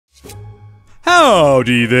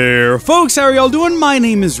Howdy there, folks. How are y'all doing? My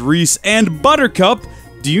name is Reese, and Buttercup,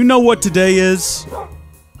 do you know what today is?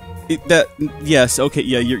 Yes, okay,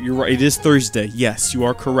 yeah, you're right. It is Thursday. Yes, you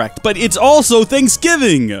are correct. But it's also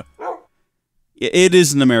Thanksgiving! It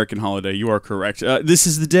is an American holiday. You are correct. This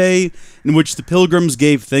is the day in which the pilgrims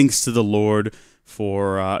gave thanks to the Lord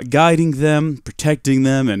for guiding them, protecting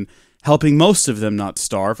them, and helping most of them not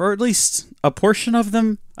starve, or at least a portion of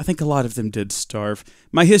them. I think a lot of them did starve.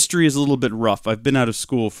 My history is a little bit rough. I've been out of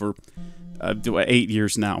school for 8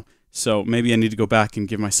 years now, so maybe I need to go back and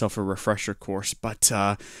give myself a refresher course. But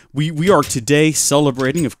we are today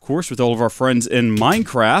celebrating, of course, with all of our friends in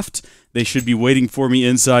Minecraft. They should be waiting for me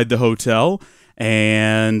inside the hotel.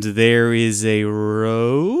 And there is a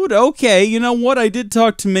road. Okay, you know what? I did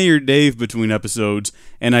talk to Mayor Dave between episodes,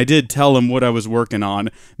 and I did tell him what I was working on.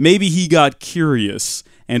 Maybe he got curious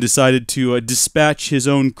and decided to dispatch his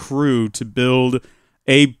own crew to build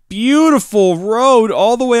a beautiful road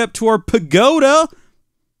all the way up to our pagoda.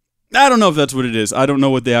 I don't know if that's what it is. I don't know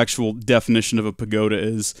what the actual definition of a pagoda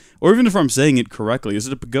is. Or even if I'm saying it correctly. Is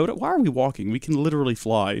it a pagoda? Why are we walking? We can literally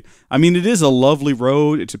fly. I mean, it is a lovely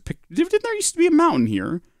road. Didn't there used to be a mountain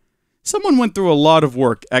here? Someone went through a lot of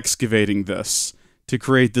work excavating this to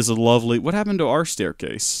create this lovely... What happened to our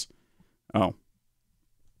staircase? Oh.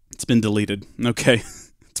 It's been deleted. Okay.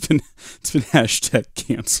 It's been hashtag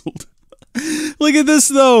canceled. Look at this,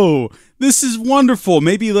 though. This is wonderful.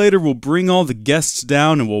 Maybe later we'll bring all the guests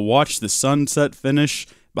down and we'll watch the sunset finish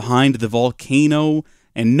behind the volcano,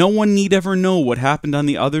 and no one need ever know what happened on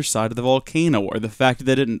the other side of the volcano, or the fact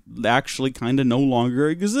that it actually kind of no longer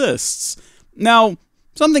exists. Now,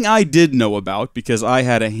 something I did know about, because I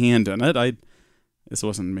had a hand in it, this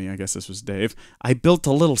wasn't me, I guess this was Dave. I built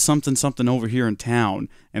a little something over here in town,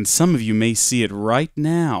 and some of you may see it right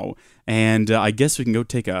now, and I guess we can go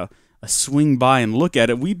take a swing by and look at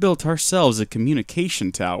it. We built ourselves a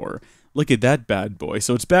communication tower. Look at that bad boy.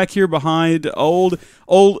 So it's back here behind old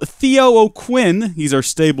Theo O'Quinn. He's our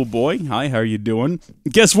stable boy. Hi, how are you doing?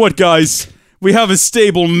 Guess what, guys? We have a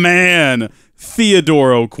stable man,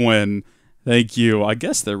 Theodore O'Quinn. Thank you. I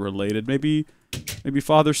guess they're related. Maybe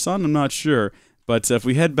father-son? I'm not sure. But if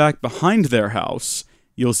we head back behind their house,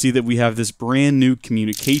 you'll see that we have this brand new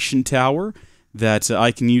communication tower that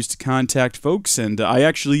I can use to contact folks, and I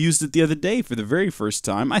actually used it the other day for the very first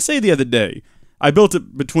time. I say the other day. I built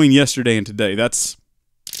it between yesterday and today. That's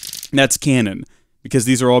canon, because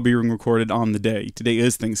these are all being recorded on the day. Today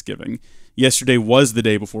is Thanksgiving. Yesterday was the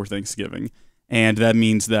day before Thanksgiving, and that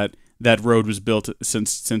means that that road was built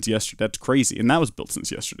since yesterday. That's crazy, and that was built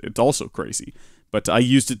since yesterday. It's also crazy. But I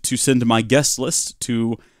used it to send my guest list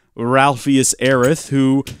to Ralphius Aerith,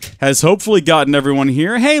 who has hopefully gotten everyone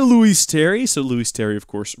here. Hey, Louis Terry. So Louis Terry, of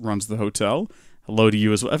course, runs the hotel. Hello to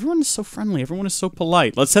you as well. Everyone is so friendly. Everyone is so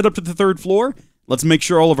polite. Let's head up to the 3rd floor. Let's make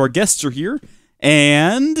sure all of our guests are here.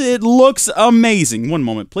 And it looks amazing. One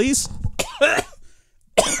moment, please.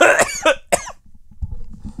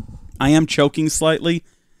 I am choking slightly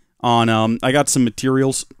on, I got some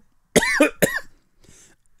materials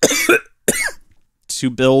to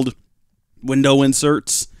build window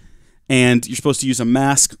inserts. And you're supposed to use a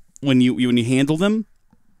mask when you handle them.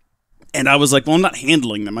 And I was like, well, I'm not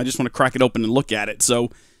handling them. I just want to crack it open and look at it. So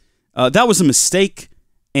that was a mistake.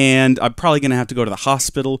 And I'm probably going to have to go to the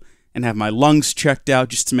hospital and have my lungs checked out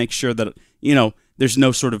just to make sure that, you know, there's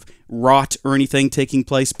no sort of rot or anything taking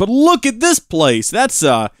place. But look at this place. That's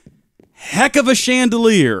a heck of a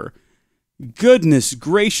chandelier. Goodness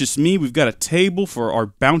gracious me. We've got a table for our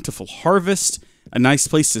bountiful harvest. A nice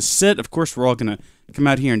place to sit. Of course, we're all going to come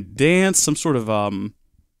out here and dance. Some sort of,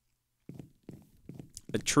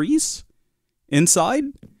 trees inside.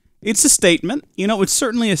 It's a statement. You know, it's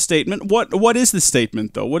certainly a statement. What is the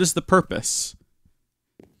statement, though? What is the purpose?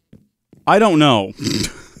 I don't know.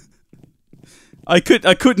 I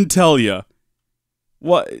couldn't tell you.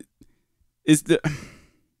 What is the...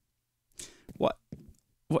 What?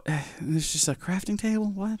 There's just a crafting table?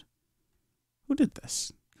 What? Who did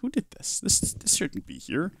this? Who did this? This shouldn't be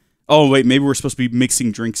here. Oh, wait, maybe we're supposed to be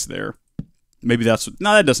mixing drinks there. Maybe that's what...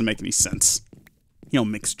 No, that doesn't make any sense. You don't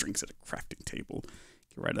mix drinks at a crafting table.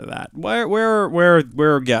 Get rid of that. Where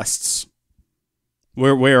are guests?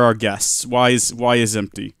 Where are guests? Why is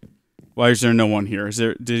empty? Why is there no one here?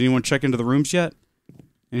 Did anyone check into the rooms yet?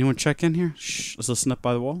 Anyone check in here? Shh, let's listen up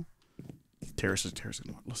by the wall. Terrace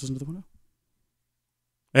gonna listen to the window.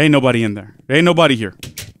 Ain't nobody in there. Ain't nobody here.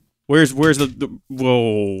 Where's the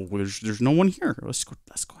whoa? There's no one here. Let's go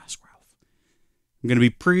ask Ralph. I'm gonna be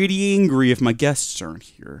pretty angry if my guests aren't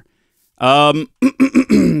here. How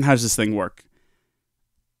does this thing work?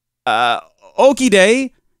 Okie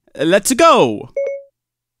day, let's go.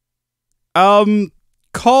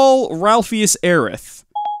 Call Ralphius Aerith.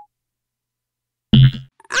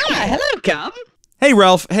 Hello, Cum. Hey,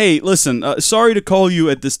 Ralph. Hey, listen, sorry to call you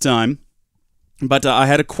at this time, but I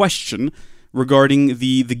had a question regarding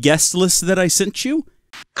the guest list that I sent you.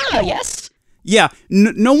 Oh, yes. Yeah,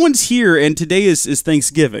 no one's here, and today is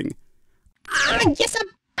Thanksgiving. Yes,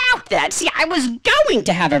 about that. See, I was going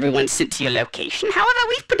to have everyone sent to your location. However,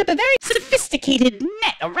 we've put up a very sophisticated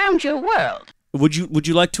net around your world. Would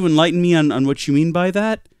you like to enlighten me on what you mean by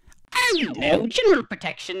that? No, general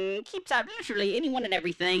protection keeps out literally anyone and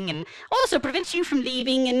everything, and also prevents you from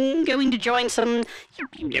leaving and going to join some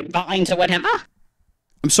vines or whatever.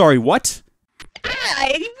 I'm sorry, what?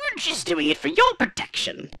 We're just doing it for your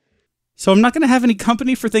protection. So I'm not going to have any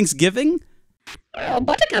company for Thanksgiving?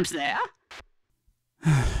 Buttercup's there.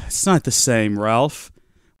 It's not the same, Ralph.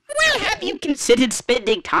 Well, have you considered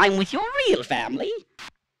spending time with your real family?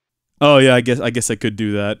 Oh yeah, I guess I could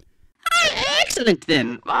do that. Excellent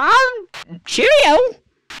then. Cheerio.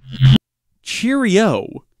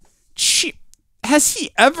 Cheerio? Has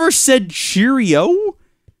he ever said cheerio?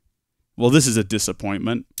 Well, this is a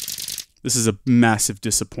disappointment. This is a massive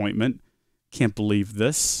disappointment. Can't believe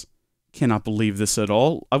this. Cannot believe this at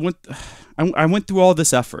all. I went through all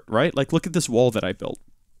this effort, right? Like, look at this wall that I built.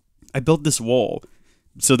 I built this wall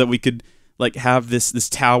so that we could, like, have this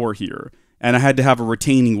tower here. And I had to have a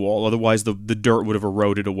retaining wall, otherwise the dirt would have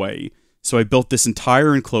eroded away. So I built this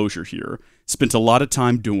entire enclosure here. Spent a lot of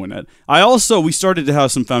time doing it. We started to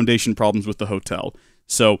have some foundation problems with the hotel.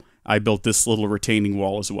 So I built this little retaining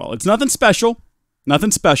wall as well. It's nothing special.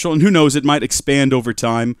 Nothing special. And who knows, it might expand over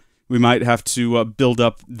time. We might have to build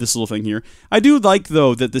up this little thing here. I do like,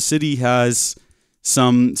 though, that the city has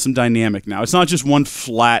some dynamic now. It's not just one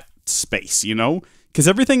flat space, you know? Because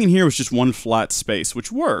everything in here was just one flat space,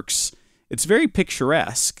 which works. It's very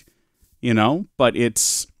picturesque, you know? But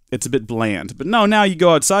it's a bit bland. But no, now you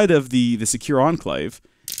go outside of the secure enclave,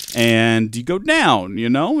 and you go down, you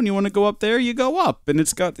know? When you want to go up there, you go up. And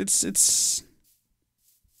it's good. It's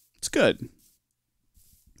good.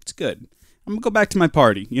 I'm gonna go back to my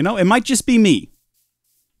party, you know? It might just be me,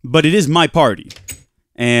 but it is my party.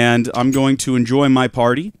 And I'm going to enjoy my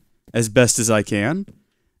party as best as I can,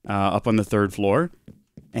 up on the 3rd floor.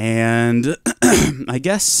 And I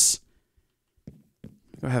guess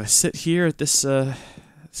I'll have a sit here at this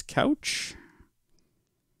couch.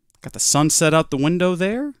 Got the sunset out the window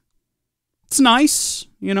there. It's nice,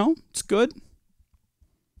 you know? It's good.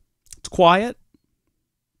 It's quiet.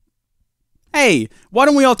 Hey, why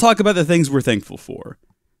don't we all talk about the things we're thankful for?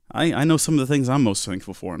 I know some of the things I'm most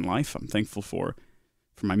thankful for in life. I'm thankful for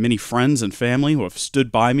my many friends and family who have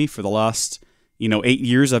stood by me for the last, 8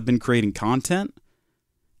 years I've been creating content.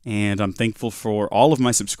 And I'm thankful for all of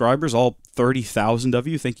my subscribers, all 30,000 of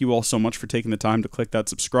you. Thank you all so much for taking the time to click that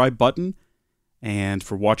subscribe button and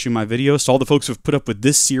for watching my videos. To all the folks who have put up with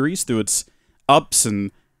this series through its ups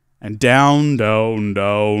and downs,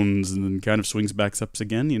 and then kind of swings back ups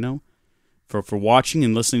again, you know. For watching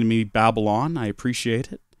and listening to me babble on. I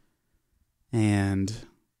appreciate it. And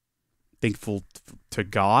thankful to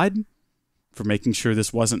God for making sure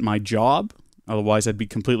this wasn't my job. Otherwise, I'd be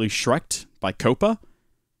completely shreked by Copa.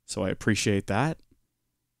 So I appreciate that.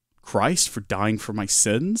 Christ for dying for my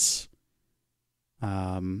sins.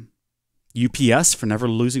 UPS for never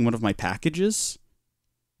losing one of my packages.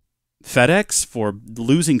 FedEx for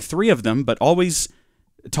losing 3 of them, but always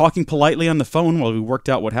talking politely on the phone while we worked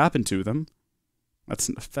out what happened to them.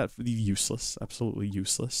 That's useless. Absolutely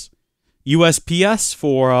useless. USPS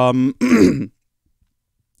for,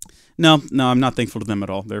 No, I'm not thankful to them at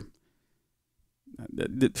all. They're...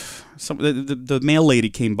 The mail lady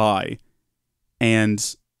came by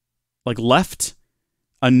and, like, left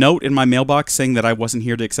a note in my mailbox saying that I wasn't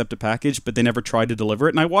here to accept a package, but they never tried to deliver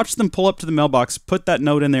it. And I watched them pull up to the mailbox, put that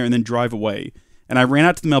note in there, and then drive away. And I ran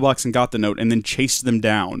out to the mailbox and got the note, and then chased them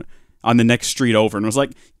down on the next street over and was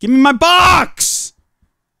like, "Give me my box!"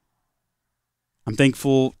 I'm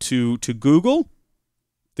thankful to Google,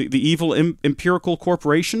 the evil empirical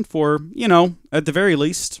corporation, for, at the very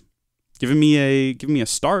least, giving me a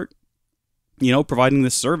start, providing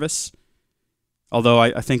this service. Although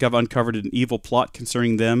I think I've uncovered an evil plot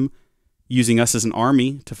concerning them using us as an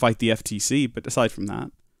army to fight the FTC, but aside from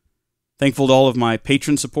that, thankful to all of my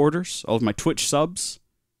Patreon supporters, all of my Twitch subs.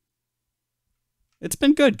 It's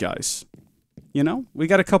been good, guys. We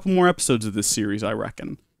got a couple more episodes of this series, I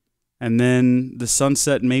reckon. And then the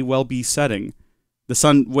sunset may well be setting. The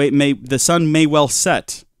sun may well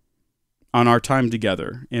set on our time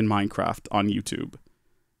together in Minecraft on YouTube.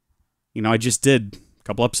 I just did a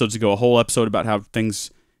couple episodes ago a whole episode about how things,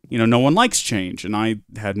 no one likes change, and I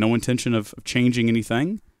had no intention of changing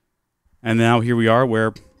anything. And now here we are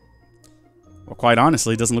where, well, quite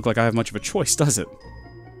honestly, it doesn't look like I have much of a choice, does it?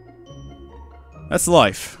 That's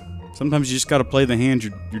life. Sometimes you just gotta play the hand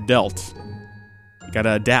you're dealt. You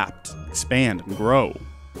gotta adapt, expand, and grow.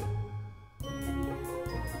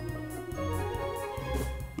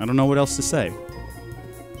 I don't know what else to say.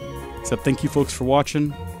 Except thank you folks for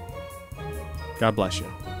watching. God bless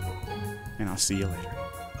you. And I'll see you later.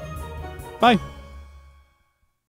 Bye.